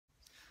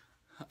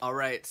All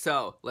right,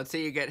 so let's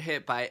say you get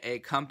hit by a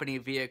company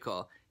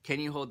vehicle. Can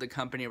you hold the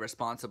company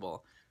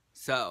responsible?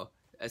 So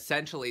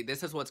essentially,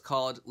 this is what's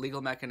called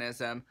legal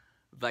mechanism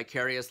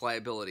vicarious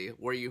liability,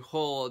 where you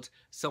hold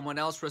someone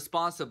else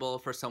responsible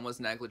for someone's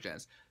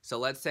negligence. So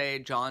let's say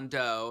John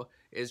Doe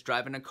is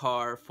driving a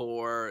car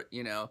for,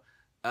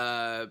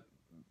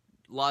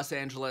 Los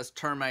Angeles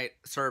termite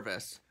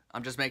service.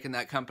 I'm just making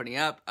that company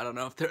up. I don't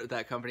know if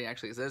that company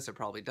actually exists. It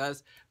probably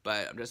does,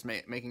 but I'm just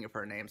making it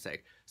for a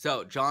namesake.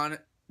 So John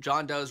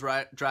Doe's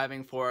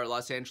driving for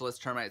Los Angeles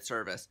termite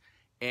service,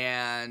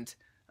 and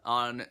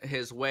on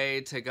his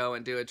way to go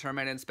and do a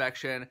termite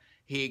inspection,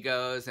 he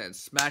goes and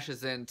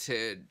smashes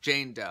into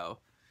Jane Doe,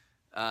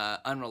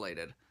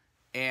 unrelated,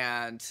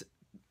 and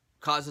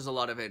causes a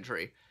lot of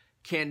injury.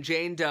 Can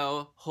Jane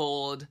Doe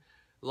hold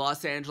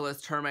Los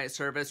Angeles termite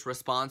service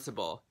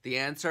responsible? The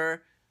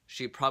answer,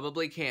 she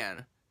probably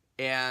can.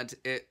 And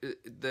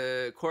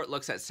the court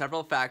looks at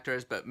several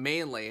factors, but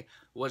mainly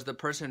was the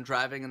person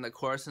driving in the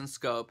course and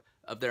scope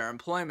of their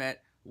employment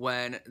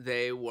when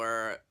they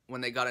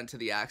got into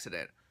the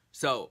accident.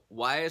 So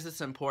why is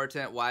this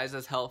important? Why is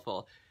this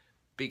helpful?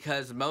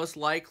 Because most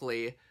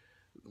likely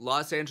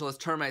Los Angeles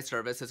termite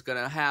service is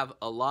going to have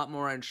a lot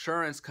more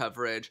insurance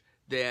coverage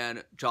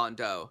than John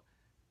Doe.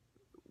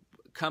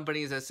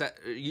 Companies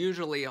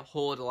usually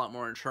hold a lot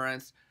more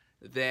insurance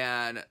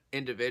than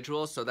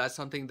individuals, so that's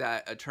something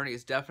that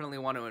attorneys definitely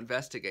want to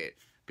investigate.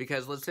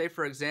 Because let's say,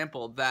 for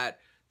example, that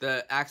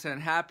the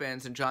accident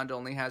happens and John Doe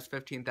only has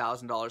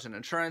 $15,000 in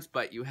insurance,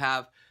 but you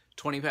have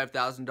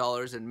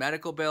 $25,000 in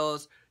medical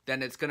bills,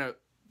 then it's going to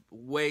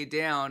weigh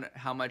down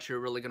how much you're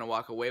really going to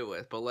walk away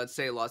with. But let's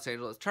say Los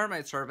Angeles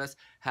Termite Service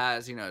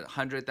has,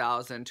 $100,000,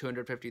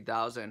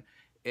 $250,000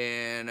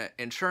 in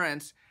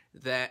insurance,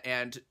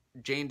 and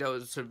Jane Doe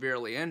is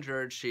severely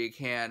injured, she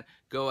can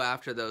go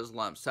after those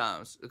lump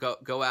sums,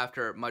 go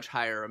after much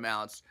higher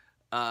amounts,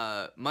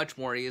 much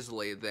more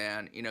easily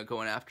than,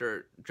 going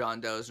after John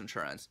Doe's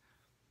insurance.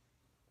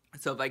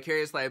 So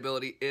vicarious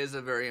liability is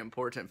a very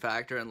important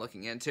factor in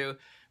looking into.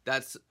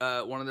 That's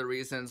one of the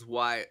reasons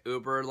why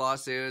Uber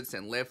lawsuits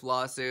and Lyft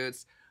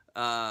lawsuits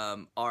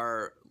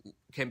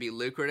can be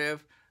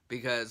lucrative,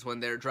 because when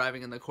they're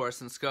driving in the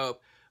course and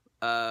scope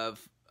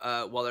of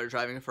while they're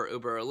driving for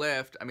Uber or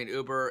Lyft, I mean,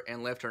 Uber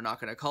and Lyft are not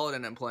going to call it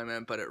an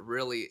employment, but it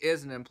really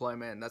is an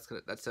employment, and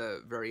that's a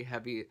very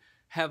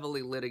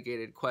heavily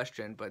litigated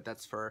question, but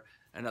that's for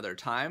another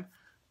time.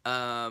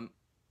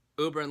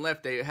 Uber and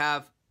Lyft, they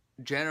have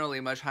generally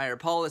much higher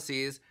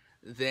policies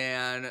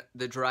than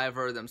the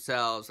driver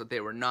themselves, that they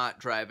were not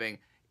driving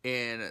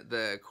in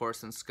the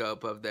course and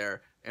scope of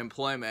their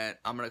employment.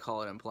 I'm going to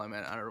call it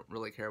employment. I don't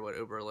really care what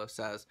Uber or Lyft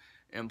says.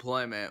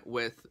 Employment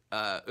with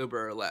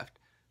Uber or Lyft.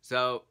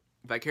 So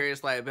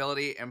vicarious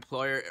liability,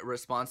 employer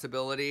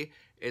responsibility,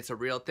 it's a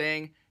real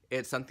thing.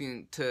 It's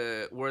something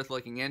worth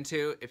looking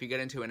into. If you get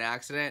into an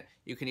accident,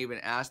 you can even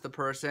ask the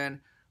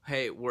person,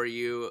 hey, are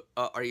you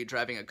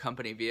driving a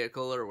company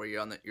vehicle, or were you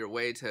on your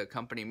way to a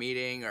company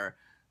meeting, or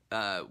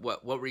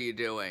what were you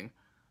doing?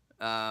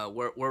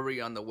 Where were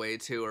you on the way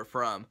to or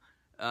from?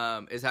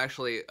 Is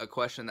actually a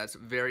question that's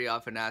very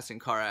often asked in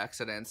car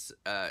accidents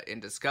in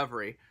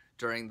discovery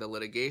during the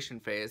litigation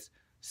phase.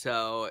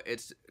 So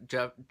it's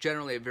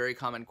generally a very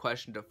common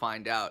question to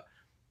find out.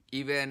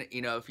 Even,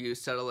 if you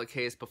settle a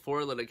case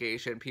before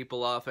litigation,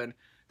 the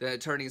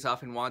attorneys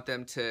often want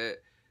them to,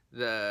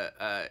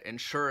 the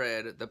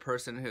insured, the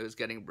person who's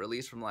getting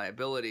released from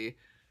liability,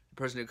 the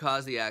person who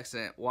caused the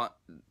accident,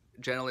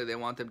 generally they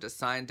want them to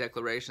sign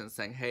declarations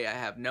saying, hey, I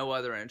have no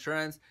other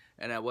insurance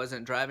and I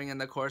wasn't driving in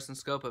the course and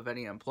scope of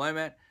any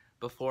employment,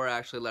 before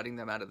actually letting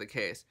them out of the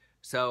case.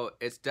 So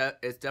it's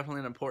definitely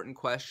an important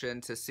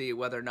question to see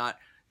whether or not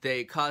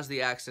they caused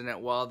the accident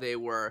while they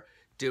were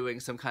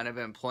doing some kind of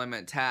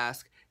employment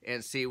task,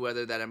 and see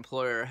whether that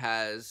employer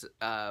has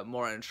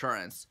more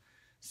insurance.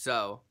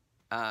 So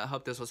I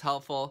hope this was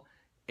helpful,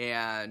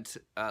 and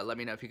let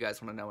me know if you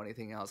guys want to know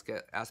anything else.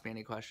 Ask me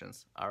any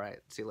questions. All right,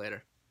 see you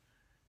later.